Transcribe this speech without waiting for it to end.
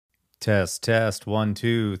Test, test, 1,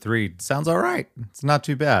 2, 3. Sounds all right. It's not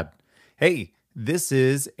too bad. Hey, this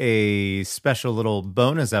is a special little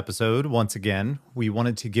bonus episode. Once again, we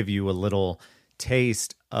wanted to give you a little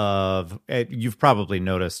taste of, you've probably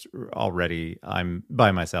noticed already, I'm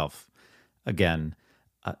by myself again.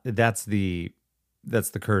 That's the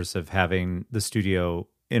curse of having the studio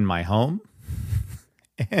in my home.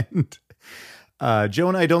 And Joe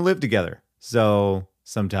and I don't live together. So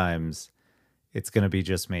sometimes it's going to be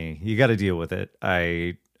just me. You got to deal with it.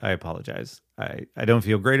 I apologize. I don't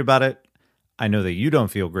feel great about it. I know that you don't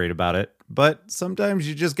feel great about it, but sometimes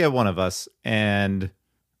you just get one of us. And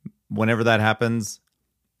whenever that happens,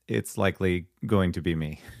 it's likely going to be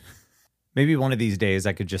me. Maybe one of these days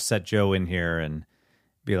I could just set Joe in here and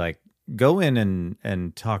be like, go in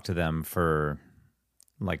and talk to them for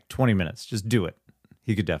like 20 minutes. Just do it.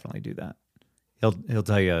 He could definitely do that. He'll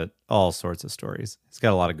tell you all sorts of stories. He's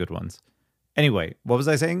got a lot of good ones. Anyway, what was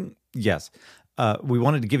I saying? Yes. We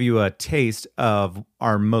wanted to give you a taste of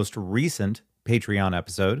our most recent Patreon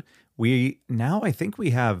episode. I think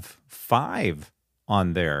we have 5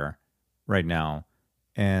 on there right now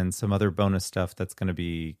and some other bonus stuff that's going to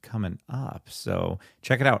be coming up. So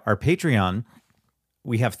check it out. Our Patreon,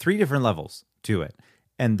 we have 3 different levels to it.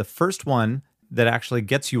 And the first one that actually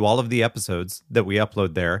gets you all of the episodes that we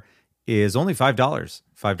upload there is only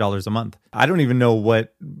 $5 a month. I don't even know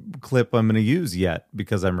what clip I'm going to use yet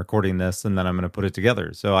because I'm recording this and then I'm going to put it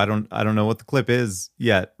together. So I don't know what the clip is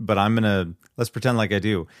yet, but let's pretend like I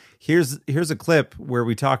do. Here's a clip where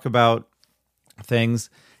we talk about things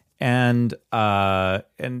and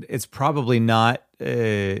it's probably not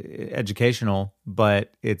educational,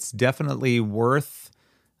 but it's definitely worth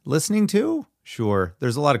listening to. Sure.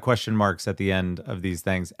 There's a lot of question marks at the end of these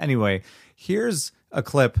things. Anyway, here's a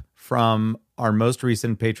clip from our most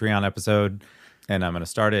recent Patreon episode, and I'm going to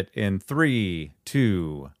start it in 3,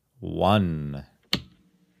 2, 1.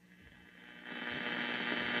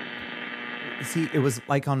 See, it was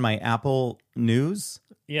like on my Apple News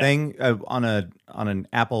thing on an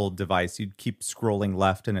Apple device. You'd keep scrolling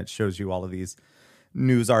left, and it shows you all of these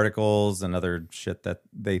news articles and other shit that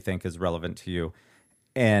they think is relevant to you.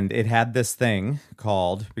 And it had this thing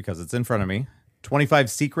called, because it's in front of me, 25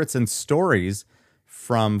 Secrets and Stories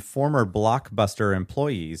from former Blockbuster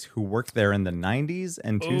employees who worked there in the 90s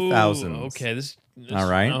and 2000s. Ooh, okay, this all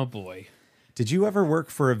right. Oh boy. Did you ever work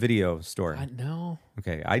for a video store? No.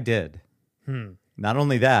 Okay, I did. Not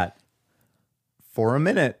only that, for a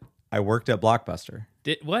minute, I worked at Blockbuster.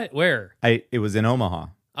 Did what? Where? It was in Omaha.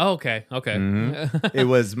 Oh, okay. Mm-hmm. It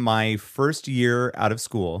was my first year out of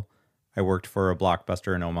school. I worked for a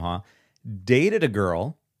Blockbuster in Omaha, dated a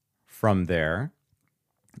girl from there,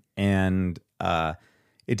 and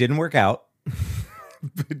it didn't work out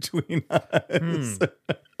between us.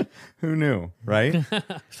 Who knew, right?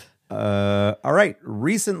 All right.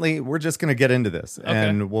 Recently, we're just going to get into this,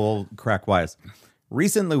 and we'll crack wise.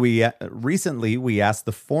 Recently, we asked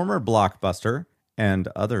the former Blockbuster and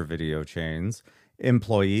other video chains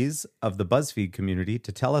employees of the BuzzFeed community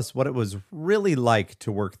to tell us what it was really like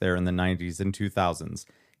to work there in the 90s and 2000s.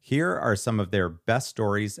 Here are some of their best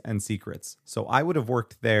stories and secrets. So I would have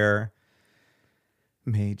worked there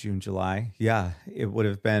May, June, July. Yeah, it would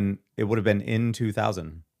have been in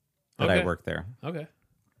 2000 that I worked there. Okay.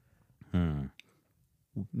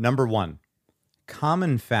 Number 1,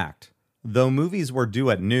 common fact. Though movies were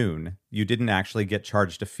due at noon, you didn't actually get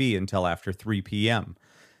charged a fee until after 3 p.m.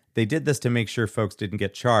 They did this to make sure folks didn't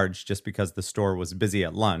get charged just because the store was busy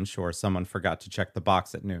at lunch or someone forgot to check the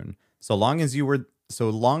box at noon. So long as you were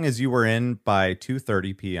in by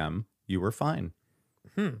 2:30 p.m., you were fine.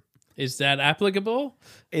 Is that applicable?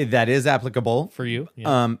 That is applicable For you?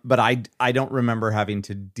 Yeah. But I don't remember having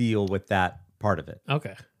to deal with that part of it.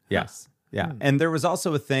 Okay. Yes. Yeah. And there was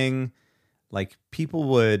also a thing like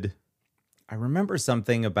I remember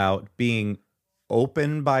something about being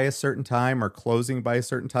open by a certain time or closing by a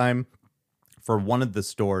certain time for one of the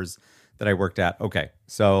stores that I worked at. Okay,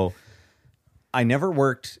 so I never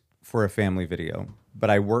worked for a Family Video, but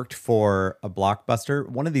I worked for a Blockbuster.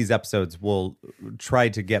 One of these episodes will try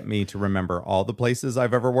to get me to remember all the places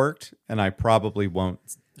I've ever worked, and I probably won't.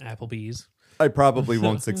 Applebee's. I probably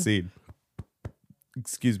won't succeed.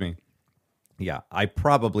 Excuse me. Yeah, I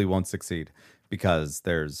probably won't succeed because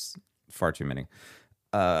there's far too many.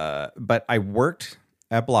 But I worked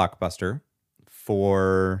at Blockbuster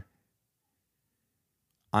for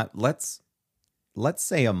let's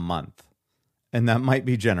say a month, and that might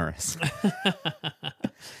be generous.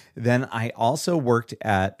 Then I also worked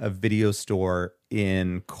at a video store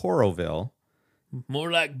in Coralville.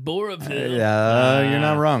 More like Boroville. You're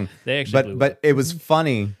not wrong. They actually blew but it was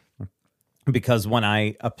funny because when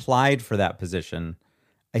I applied for that position,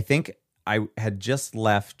 I think I had just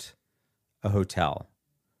left a hotel.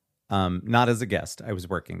 Not as a guest. I was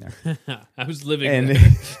working there. I was living And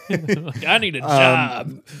there. Like, I need a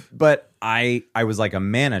job. but I was like a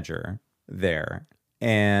manager there.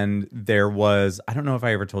 And there was, I don't know if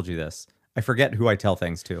I ever told you this. I forget who I tell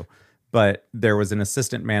things to, but there was an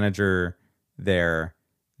assistant manager there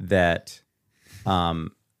that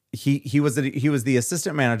he was the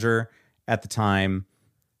assistant manager at the time.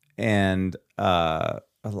 And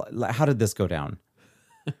how did this go down?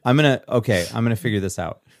 I'm gonna figure this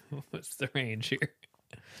out. What's the range here?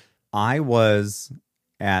 I was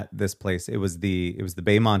at this place. It was the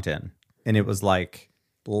Baymont Inn, and it was like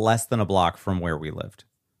less than a block from where we lived.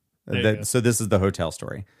 There you go. So this is the hotel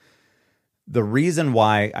story. The reason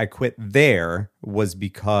why I quit there was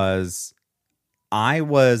because I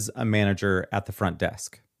was a manager at the front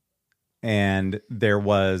desk, and there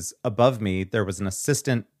was above me, there was an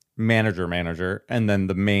assistant manager, and then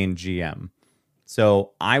the main GM.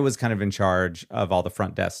 So I was kind of in charge of all the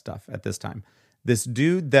front desk stuff at this time. This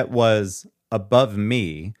dude that was above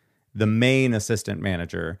me, the main assistant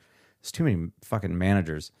manager, there's too many fucking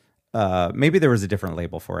managers. Maybe there was a different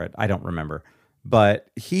label for it. I don't remember. But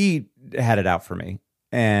he had it out for me,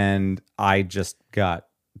 and I just got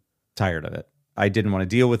tired of it. I didn't want to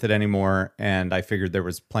deal with it anymore, and I figured there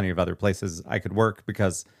was plenty of other places I could work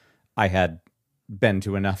because I had been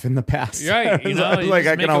to enough in the past. Right, you know, you like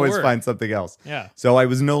just I make can it always work. find something else. Yeah. So I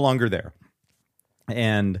was no longer there.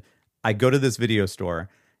 And I go to this video store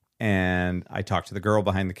and I talk to the girl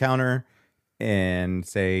behind the counter and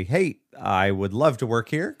say, "Hey, I would love to work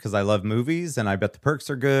here because I love movies and I bet the perks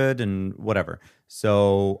are good and whatever."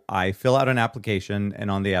 So I fill out an application,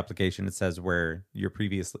 and on the application it says where your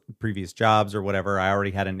previous jobs or whatever. I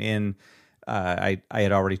already had an in. I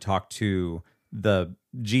had already talked to the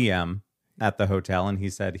GM at the hotel, and he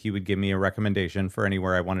said he would give me a recommendation for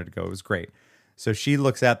anywhere I wanted to go. It was great. So she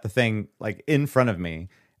looks at the thing like in front of me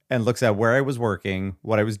and looks at where I was working,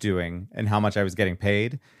 what I was doing, and how much I was getting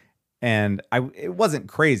paid. And it wasn't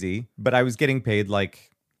crazy, but I was getting paid like,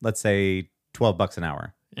 let's say $12 an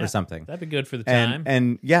hour Yeah, or something. That'd be good for the time.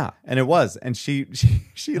 And it was. And she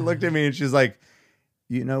looked at me and she's like,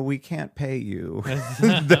 we can't pay you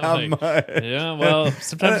that Like, much. yeah, well,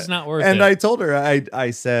 sometimes it's not worth And it. I told her, I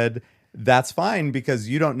said, that's fine because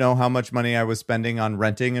you don't know how much money I was spending on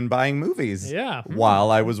renting and buying movies Yeah. while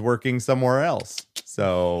I was working somewhere else.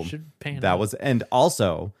 So Should pan that out. was, and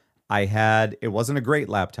also it wasn't a great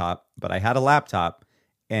laptop, but I had a laptop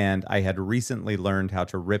and I had recently learned how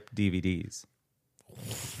to rip DVDs.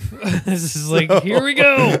 This is like, here we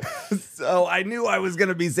go. So I knew I was going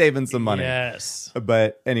to be saving some money. Yes.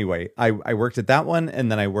 But anyway, I worked at that one, and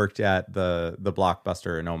then I worked at the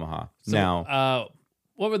Blockbuster in Omaha. So,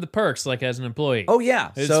 what were the perks like as an employee? Oh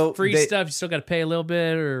yeah, It's so free stuff. You still got to pay a little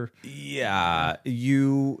bit, or Yeah,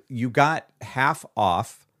 you got half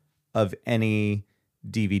off of any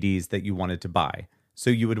DVDs that you wanted to buy. So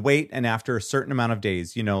you would wait, and after a certain amount of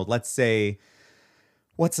days, let's say,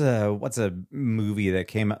 what's a movie that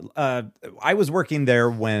came out? I was working there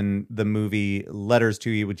when the movie Letters to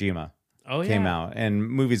Iwo Jima came out, and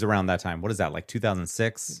movies around that time. What is that, like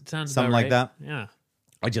 2006? Sounds Something about like right. that. Yeah.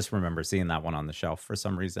 I just remember seeing that one on the shelf for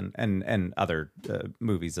some reason, and other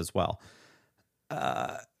movies as well.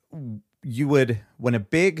 You would, when a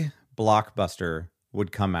big blockbuster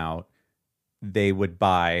would come out, they would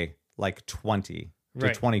buy like 20 to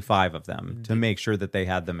Right. 25 of them to make sure that they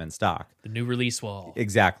had them in stock. The new release wall.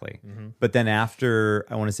 Exactly. But then after,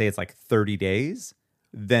 I want to say it's like 30 days,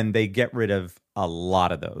 then they get rid of a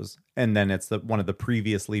lot of those. And then it's one of the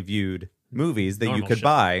previously viewed movies that you Normal could shit.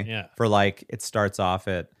 buy Yeah. for like, it starts off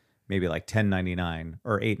at maybe like $10.99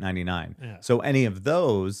 or $8.99. Yeah. So any of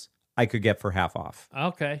those I could get for half off.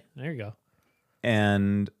 Okay, there you go.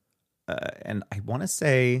 And I want to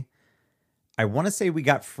say we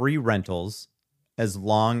got free rentals as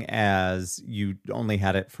long as you only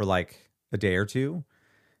had it for like a day or two.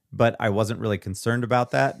 But I wasn't really concerned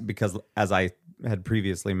about that because, as I had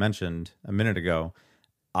previously mentioned a minute ago,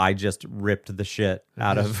 I just ripped the shit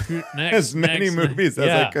out of Next, as many next, movies as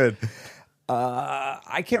yeah. I could.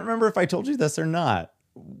 I can't remember if I told you this or not.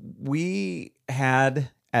 We had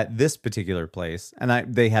at this particular place,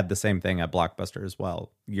 and they had the same thing at Blockbuster as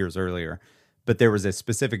well years earlier, but there was a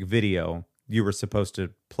specific video you were supposed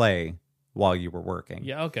to play while you were working.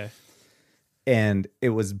 Yeah, okay. And it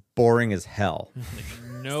was boring as hell.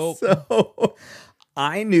 Nope. So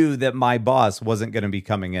I knew that my boss wasn't going to be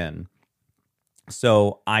coming in.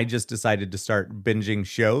 So I just decided to start binging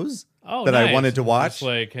shows Oh, that I nice. wanted to watch. It's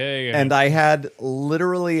like, hey, And I had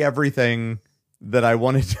literally everything that I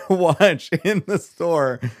wanted to watch in the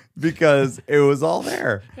store because it was all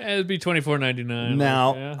there. It'd be $24.99.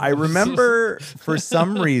 Now, I remember for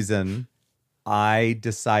some reason, I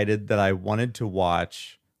decided that I wanted to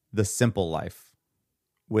watch The Simple Life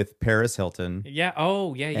with Paris Hilton Yeah.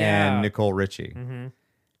 Oh, yeah, yeah. and Nicole Richie. Mm-hmm.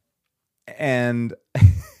 And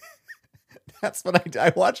that's what I did.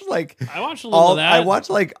 I watched I watched a little of that. I watched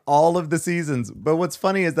like all of the seasons. But what's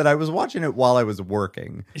funny is that I was watching it while I was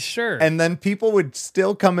working. Sure. And then people would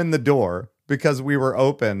still come in the door because we were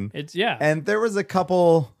open. Yeah. And there was a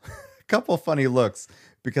couple funny looks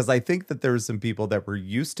because I think that there were some people that were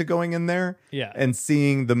used to going in there Yeah. and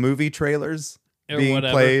seeing the movie trailers Or being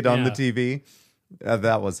whatever, played on the yeah. TV.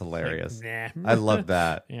 That was hilarious. Nah. I love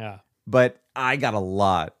that. Yeah. But I got a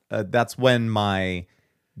lot. That's when my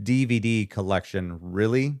DVD collection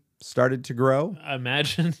really started to grow.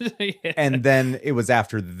 Imagine. Yeah. And then it was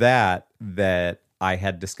after that that I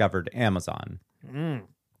had discovered Amazon. Mm.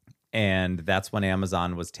 And that's when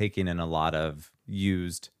Amazon was taking in a lot of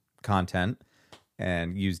used content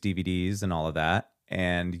and used DVDs and all of that.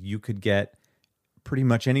 And you could get pretty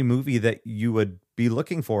much any movie that you would be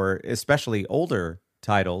looking for, especially older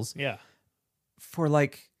titles, Yeah. for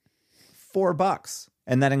like $4.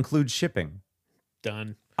 And that includes shipping.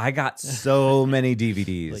 Done. I got so many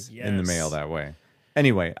DVDs Like, in the yes. mail that way.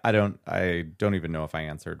 Anyway, I don't even know if I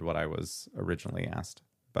answered what I was originally asked,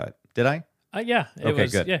 but did I? Yeah. It Okay,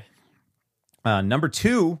 was, good. Yeah. Number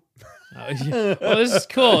 2, Yeah. Well, this is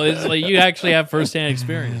cool. It's like you actually have firsthand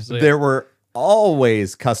experience. Like, there were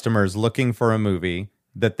always customers looking for a movie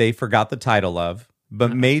that they forgot the title of,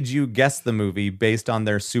 but made you guess the movie based on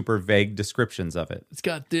their super vague descriptions of it. it's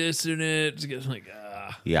got this in it. It's got like,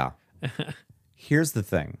 Yeah. Here's the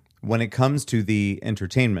thing. When it comes to the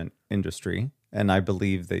entertainment industry, and I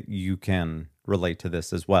believe that you can relate to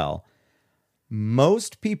this as well,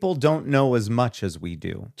 most people don't know as much as we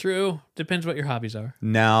do. true. Depends what your hobbies are.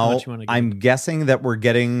 Now, much you wanna get. I'm guessing that we're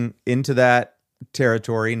getting into that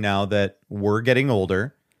territory now that we're getting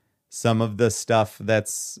older. Some of the stuff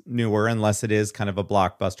that's newer, unless it is kind of a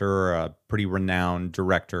blockbuster or a pretty renowned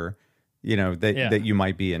director, that you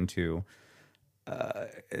might be into,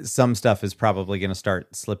 some stuff is probably going to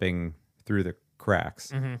start slipping through the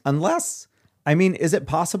cracks. Mm-hmm. Unless, I mean, is it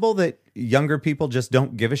possible that younger people just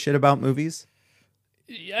don't give a shit about movies?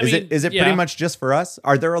 Is it yeah. pretty much just for us?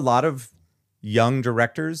 Are there a lot of young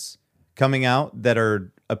directors coming out that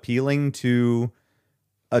are appealing to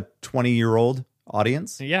a 20-year-old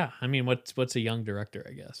audience? Yeah. I mean, what's a young director,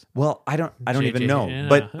 I guess? Well, I don't even JJ, know.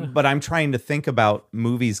 yeah. But I'm trying to think about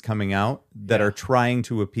movies coming out that Yeah. are trying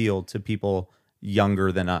to appeal to people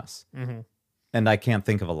younger than us. Mm-hmm. And I can't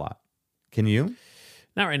think of a lot. Can you?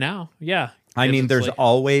 Not right now. Yeah. I mean, It's there's like-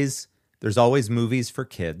 always movies for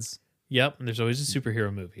kids. Yep. There's always a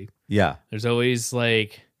superhero movie. Yeah. There's always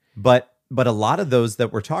like, But a lot of those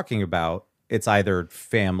that we're talking about, it's either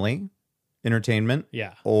family entertainment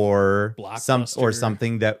yeah. or Blockbuster.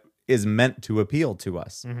 something that is meant to appeal to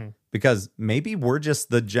us. Mm-hmm. Because maybe we're just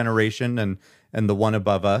the generation and the one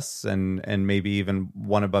above us and maybe even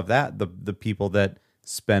one above that, the people that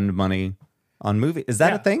spend money on movies. Is that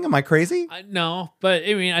Yeah. a thing? Am I crazy? No, but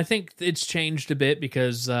I mean, I think it's changed a bit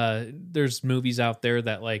because there's movies out there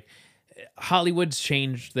that like Hollywood's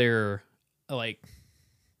changed their like,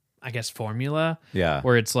 I guess, formula Yeah.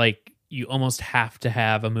 where it's like you almost have to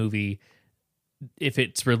have a movie. If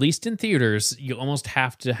it's released in theaters, you almost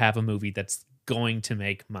have to have a movie that's going to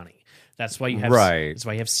make money. That's why you have Right. That's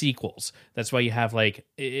why you have sequels. That's why you have like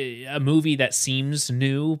a movie that seems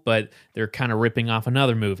new, but they're kind of ripping off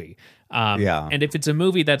another movie. Yeah. And if it's a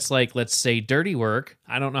movie that's like, let's say, Dirty Work,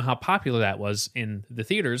 I don't know how popular that was in the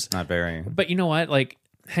theaters, Not very. but you know what? Like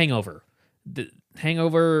Hangover. The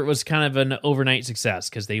Hangover was kind of an overnight success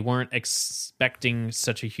because they weren't expecting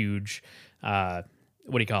such a huge, what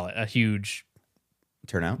do you call it? A huge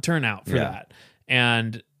Turnout? turnout for Yeah. that.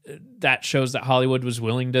 And that shows that Hollywood was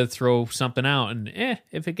willing to throw something out. And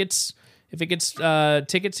if it gets tickets,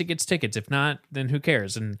 it gets tickets. If not, then who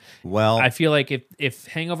cares? And Well, I feel like if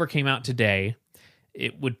Hangover came out today,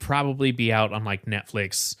 it would probably be out on like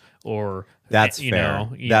Netflix or that's you fair.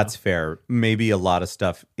 know, That's fair. Maybe a lot of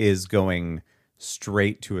stuff is going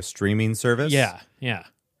straight to a streaming service. yeah.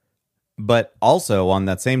 But also on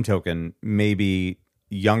that same token, maybe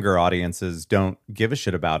younger audiences don't give a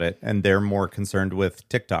shit about it and they're more concerned with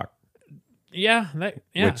TikTok, Yeah,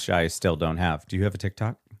 which I still don't have. Do you have a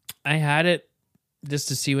TikTok? I had it just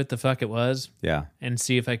to see what the fuck it was Yeah. and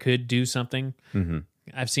see if I could do something. Mm-hmm.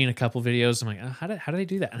 I've seen a couple videos. I'm like, how do they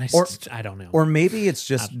do that? And I don't know. Or maybe it's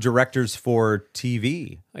just directors for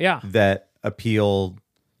TV yeah, that appeal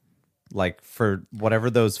like for whatever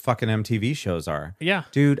those fucking MTV shows are. Yeah.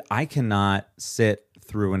 Dude, I cannot sit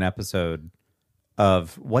through an episode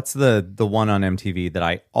of what's the one on MTV that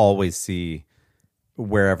I always see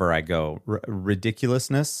wherever I go?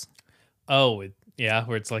 Ridiculousness. Oh, yeah,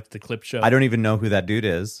 where it's like the clip show. I don't even know who that dude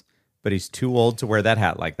is, but he's too old to wear that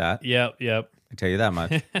hat like that. Yep. I tell you that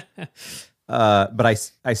much. But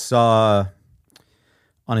I saw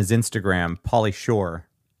on his Instagram, Pauly Shore,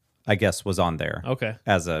 I guess, was on there. Okay.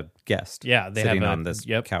 As a guest. Yeah, they sitting have on this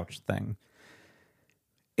yep. couch thing.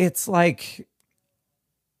 It's like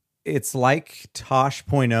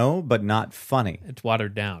Tosh.0, but not funny. It's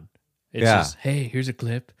watered down. It's Yeah. just, hey, here's a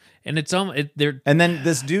clip, and it's they're And then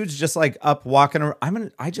this dude's just like up walking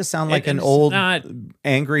around. I just sound like an it's old, not-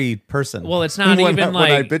 angry person. Well, it's not when even when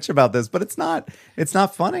I like- bitch about this, but it's not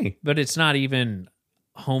funny. but it's not even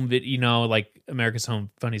home video, like America's Home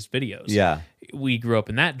Funniest Videos. Yeah, We grew up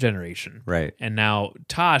in that generation. right. And now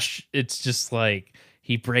Tosh, it's just like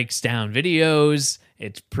he breaks down videos.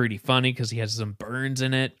 It's pretty funny because he has some burns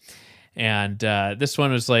in it. And this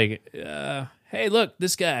one was like, hey, look,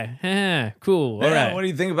 this guy. Cool. All right. What do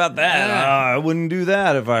you think about that? Yeah. I wouldn't do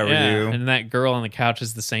that if I were you. And that girl on the couch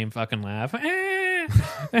is the same fucking laugh.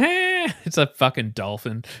 It's a fucking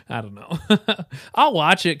dolphin. I don't know. I'll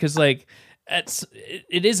watch it because like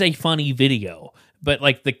it is a funny video, but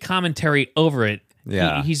like the commentary over it,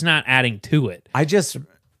 Yeah. he's not adding to it.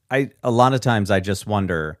 A lot of times I just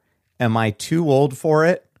wonder, am I too old for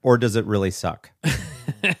it or does it really suck?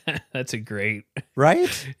 That's a great. Right?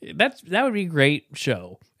 That would be a great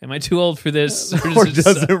show. Am I too old for this, Or it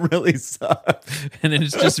does suck? it really suck? And then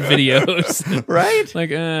it's just videos, Right?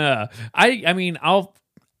 Like, I mean,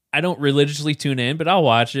 I don't religiously tune in, but I'll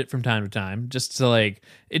watch it from time to time just to like.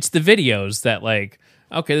 It's the videos that like.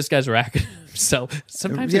 Okay, this guy's racking himself.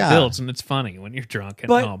 Sometimes Yeah. it builds and it's funny when you're drunk at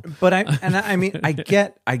home. But I mean I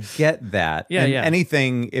get that. Yeah, and yeah.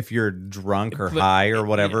 anything if you're drunk or high or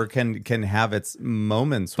whatever can have its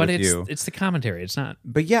moments But with you. it's the commentary. It's not.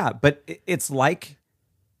 But yeah, but it's like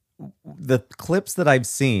the clips that I've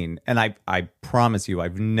seen, and I promise you,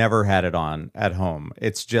 I've never had it on at home.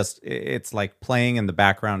 It's like playing in the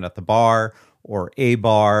background at the bar or a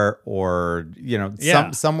bar or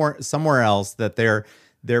Yeah. somewhere else that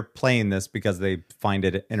they're playing this because they find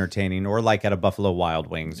it entertaining, or like at a Buffalo Wild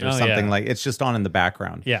Wings or Oh, something yeah. like it's just on in the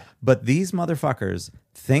background. Yeah. But these motherfuckers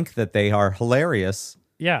think that they are hilarious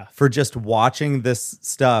Yeah. for just watching this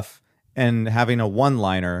stuff and having a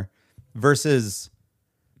one-liner versus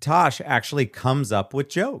Tosh actually comes up with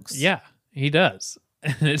jokes. Yeah. He does.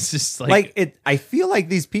 And it's just like I feel like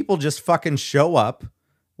these people just fucking show up,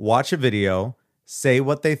 watch a video, say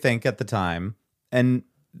what they think at the time, and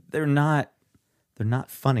they're not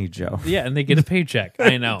funny, Joe. yeah, and they get a paycheck.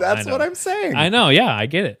 I know. That's I know. what I'm saying. I know. Yeah, I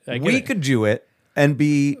get it. We could do it and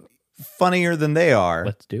be funnier than they are.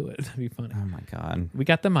 Let's do it. That'd be funny. Oh my god. We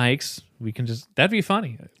got the mics. We can just. That'd be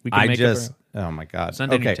funny. We can I make just it. oh my god.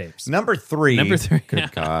 Send in your Okay. tapes. Number 3. Number 3.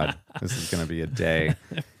 Good god. This is going to be a day.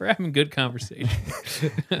 We're having good conversation.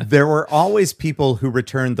 There were always people who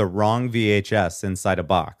returned the wrong VHS inside a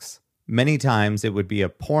box. Many times it would be a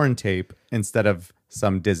porn tape instead of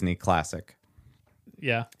some Disney classic.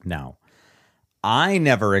 Yeah. Now, I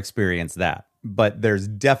never experienced that, but there's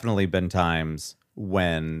definitely been times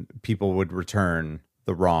when people would return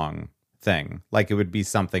the wrong thing. Like it would be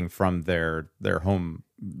something from their home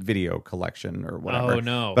video collection or whatever. Oh,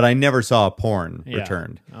 no. But I never saw a porn Yeah.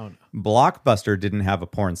 returned. Oh no. Blockbuster didn't have a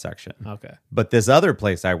porn section. Okay. But this other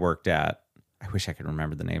place I worked at, I wish I could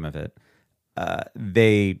remember the name of it.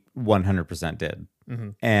 They 100% did. Mm-hmm.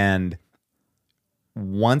 And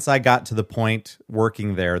once I got to the point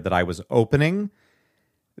working there that I was opening,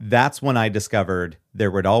 that's when I discovered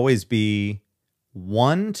there would always be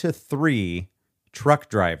 1 to 3 truck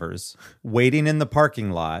drivers waiting in the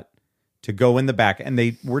parking lot to go in the back. And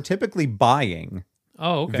they were typically buying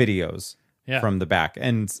Oh, okay. videos Yeah. from the back.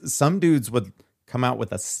 And some dudes would come out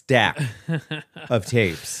with a stack of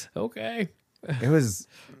tapes. Okay. It was,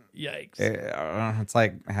 Yikes. it's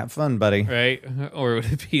like, have fun, buddy. Right? Or would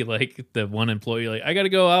it be like the one employee, like, I got to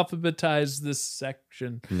go alphabetize this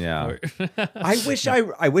section? Yeah. Or- I wish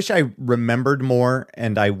I remembered more,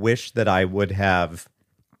 and I wish that I would have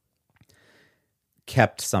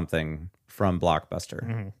kept something from Blockbuster.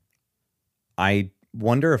 Mm-hmm. I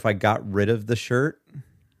wonder if I got rid of the shirt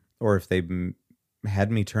or if they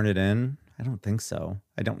had me turn it in. I don't think so.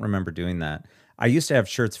 I don't remember doing that. I used to have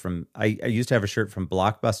shirts from I used to have a shirt from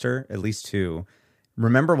Blockbuster, at least 2.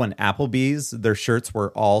 Remember when Applebee's, their shirts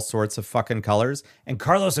were all sorts of fucking colors? And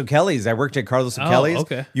Carlos O'Kelly's, I worked at Carlos O'Kelly's.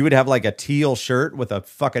 okay. You would have like a teal shirt with a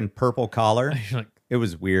fucking purple collar. You're like, It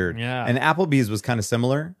was weird. Yeah. And Applebee's was kind of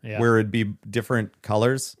similar, Yeah. where it'd be different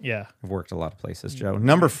colors. Yeah. I've worked a lot of places, Joe.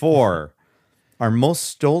 Number 4, our most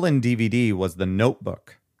stolen DVD was The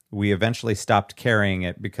Notebook. We eventually stopped carrying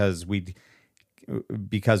it because we'd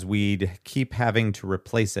keep having to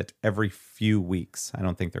replace it every few weeks. I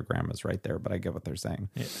don't think their grammar's right there, but I get what they're saying.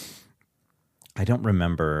 Yeah. I don't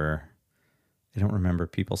remember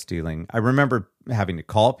people stealing. I remember having to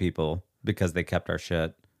call people because they kept our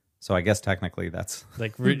shit. So I guess technically that's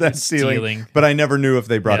Like that's stealing. stealing. But I never knew if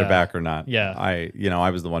they brought it Yeah. back or not. Yeah. I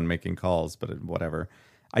was the one making calls, but whatever.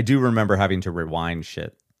 I do remember having to rewind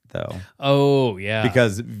shit though. Oh, yeah.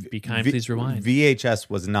 Because Be kind, please rewind. VHS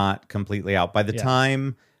was not completely out. By the Yeah.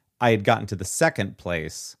 time I had gotten to the second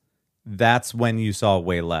place, that's when you saw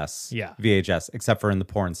way less Yeah. VHS, except for in the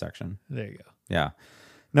porn section. There you go. Yeah.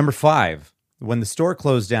 Number 5, when the store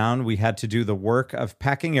closed down, we had to do the work of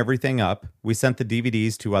packing everything up. We sent the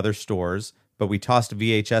DVDs to other stores, but we tossed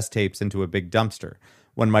VHS tapes into a big dumpster.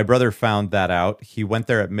 When my brother found that out, he went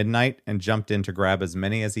there at midnight and jumped in to grab as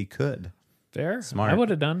many as he could. Fair. Smart. I would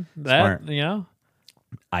have done that. Smart. You know?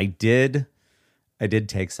 I did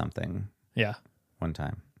take something Yeah. one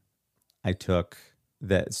time. I took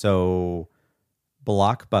that. So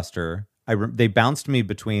Blockbuster, they bounced me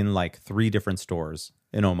between like 3 different stores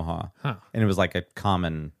in Omaha. Huh. And it was like a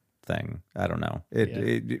common thing. I don't know.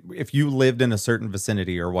 Yeah. If you lived in a certain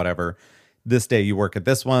vicinity or whatever, this day you work at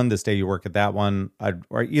this one, this day you work at that one,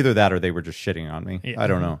 or either that or they were just shitting on me. Yeah. I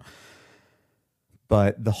don't know.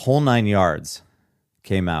 But The Whole 9 Yards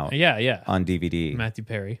came out Yeah. Yeah. on DVD. Matthew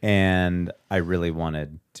Perry. And I really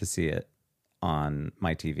wanted to see it on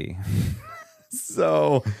my TV.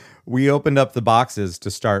 So we opened up the boxes to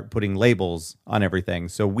start putting labels on everything.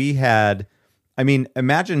 So we had, I mean,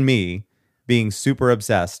 imagine me being super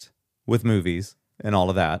obsessed with movies and all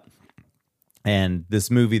of that. And this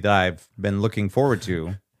movie that I've been looking forward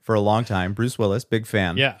to for a long time, Bruce Willis, big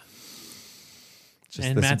fan. Yeah. Just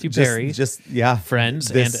And Matthew Perry. Yeah. Friends.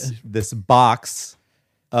 This box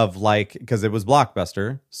of like, because it was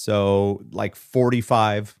Blockbuster, so like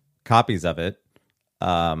 45 copies of it.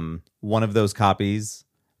 One of those copies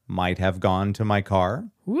might have gone to my car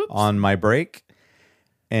Whoops. on my break,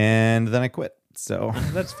 and then I quit. So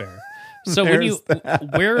That's fair. So when There's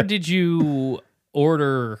where did you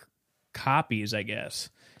order copies, I guess?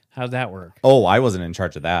 How'd that work? oh, I wasn't in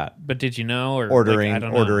charge of that. But did you know or Ordering, like, I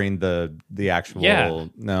don't know. ordering the actual. Yeah.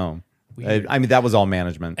 No, Weird. I mean that was all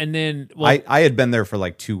management. And then well, I had been there for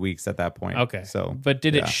like 2 weeks at that point. okay. So, but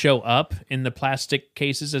did yeah. it show up in the plastic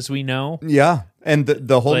cases as we know? Yeah, and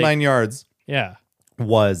the whole Like- 9 yards Yeah.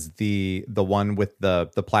 was the one with the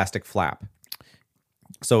plastic flap.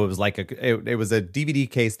 So it was like it was a DVD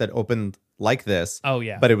case that opened like this. Oh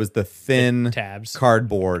yeah. But it was the thin tabs.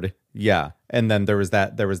 cardboard. Yeah. And then there was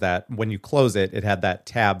that when you close it, it had that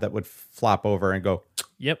tab that would flop over and go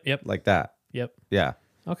Yep. like that. Yep. Yeah.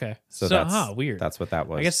 Okay. So that's weird. That's what that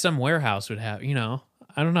was. I guess some warehouse would have,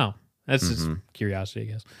 I don't know. That's just curiosity,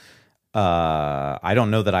 I guess. I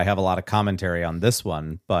don't know that I have a lot of commentary on this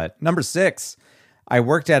one, but number 6, I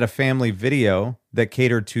worked at a family video that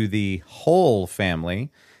catered to the whole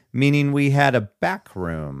family, meaning we had a back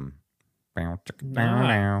room.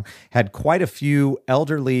 Had quite a few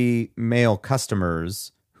elderly male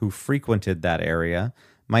customers who frequented that area.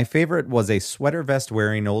 My favorite was a sweater vest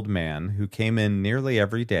wearing old man who came in nearly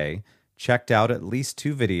every day, checked out at least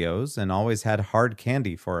 2 videos, and always had hard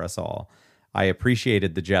candy for us all. I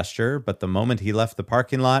appreciated the gesture, but the moment he left the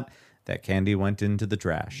parking lot, that candy went into the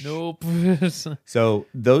trash. Nope. So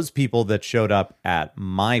those people that showed up at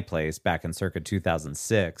my place back in circa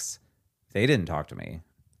 2006, they didn't talk to me.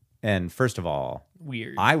 And first of all,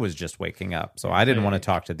 Weird. I was just waking up, so I didn't want to Right.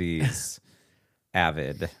 talk to these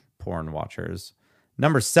avid porn watchers.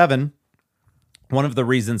 Number 7, one of the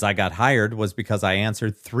reasons I got hired was because I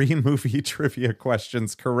answered 3 movie trivia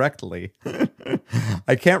questions correctly.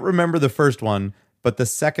 I can't remember the first one, but the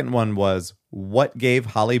second one was, what gave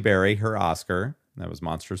Halle Berry her Oscar? That was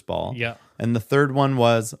Monsters Ball. Yeah. And the third one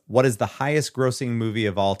was, what is the highest grossing movie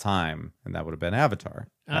of all time? And that would have been Avatar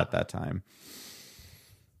at that time.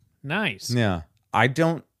 Nice. Yeah. I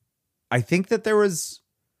think that there was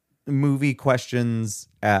movie questions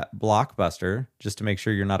at Blockbuster just to make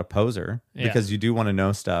sure you're not a poser Yeah. because you do want to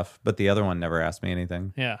know stuff, but the other one never asked me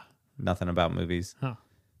anything. Yeah. Nothing about movies. Huh.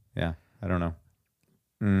 Yeah, I don't know.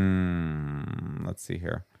 Let's see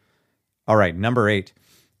here. All right, number 8.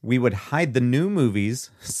 We would hide the new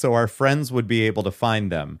movies so our friends would be able to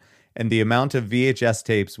find them. and the amount of VHS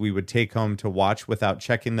tapes we would take home to watch without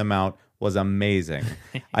checking them out was amazing.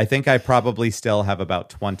 I think I probably still have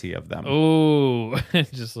about 20 of them. Oh,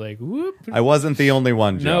 just like, whoop. I wasn't the only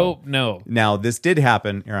one, Joe. No. Now, this did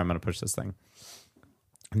happen. Here, I'm going to push this thing.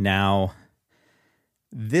 Now,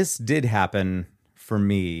 this did happen for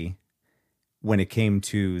me when it came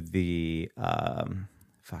to the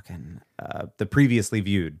the previously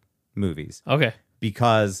viewed movies. Okay.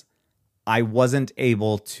 Because I wasn't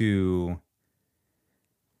able to...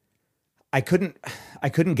 I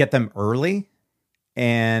couldn't get them early,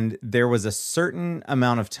 and there was a certain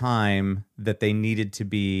amount of time that they needed to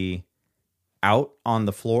be out on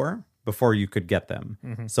the floor before you could get them.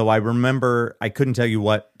 Mm-hmm. So I remember, I couldn't tell you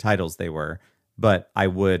what titles they were, but I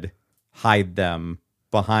would hide them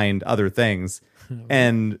behind other things.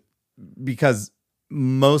 And because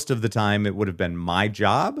most of the time it would have been my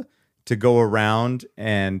job to go around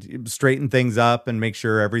and straighten things up and make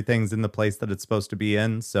sure everything's in the place that it's supposed to be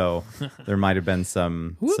in. So there might have been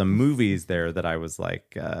some movies there that I was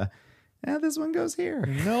like, this one goes here.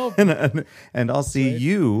 Nope. and I'll see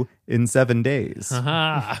you in 7 days.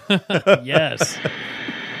 Yes.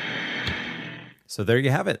 So there you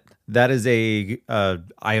have it. That is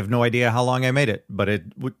I have no idea how long I made it, but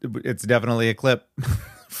it's definitely a clip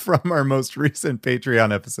from our most recent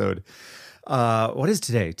Patreon episode. What is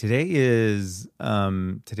today? Today is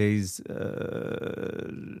today's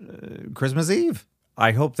Christmas Eve.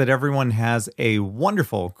 I hope that everyone has a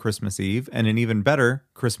wonderful Christmas Eve and an even better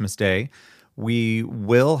Christmas Day. We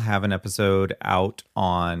will have an episode out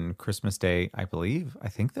on Christmas Day, I believe. I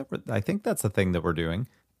think that's the thing that we're doing.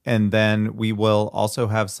 And then we will also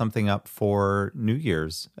have something up for New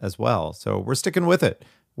Year's as well. So we're sticking with it.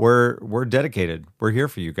 We're dedicated. We're here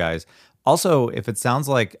for you guys. Also, if it sounds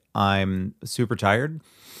like I'm super tired,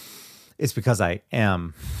 it's because I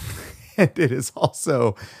am. And it is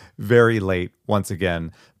also very late once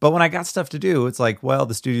again. But when I got stuff to do, it's like, well,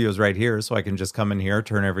 the studio's right here, so I can just come in here,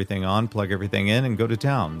 turn everything on, plug everything in, and go to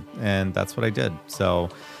town. And that's what I did. So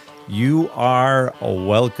you are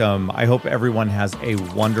welcome. I hope everyone has a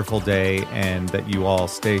wonderful day and that you all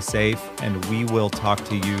stay safe. And we will talk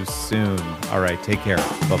to you soon. All right, take care.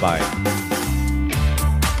 Bye-bye.